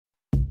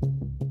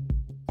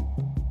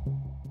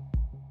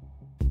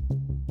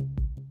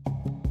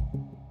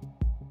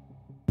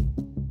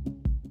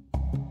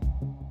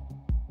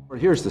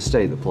Here's the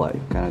state of the play,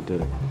 kind of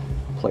do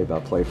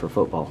play-by-play for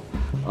football.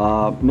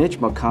 Mitch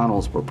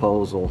McConnell's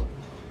proposal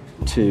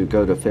to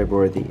go to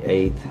February the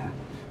 8th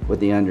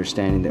with the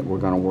understanding that we're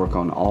going to work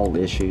on all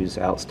issues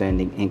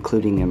outstanding,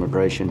 including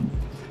immigration,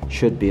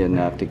 should be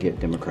enough to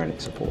get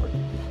Democratic support.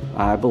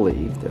 I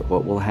believe that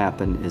what will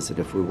happen is that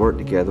if we work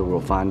together,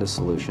 we'll find a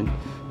solution.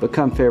 But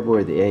come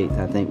February the 8th,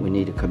 I think we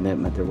need a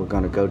commitment that we're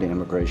going to go to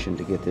immigration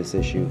to get this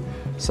issue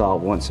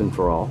solved once and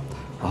for all.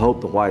 I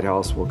hope the White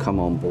House will come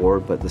on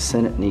board, but the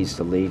Senate needs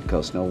to lead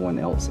because no one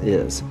else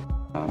is.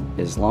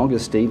 As long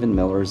as Stephen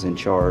Miller is in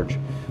charge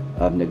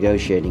of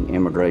negotiating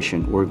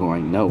immigration, we're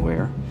going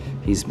nowhere.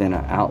 He's been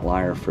an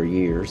outlier for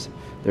years.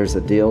 There's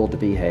a deal to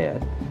be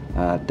had,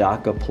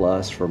 DACA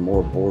plus for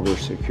more border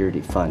security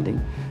funding.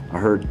 I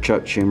heard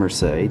Chuck Schumer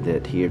say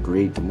that he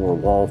agreed to more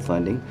wall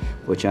funding,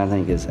 which I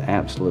think is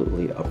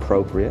absolutely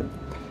appropriate.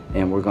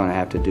 And we're going to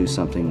have to do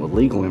something with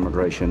legal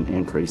immigration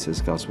increases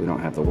because we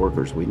don't have the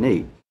workers we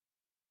need.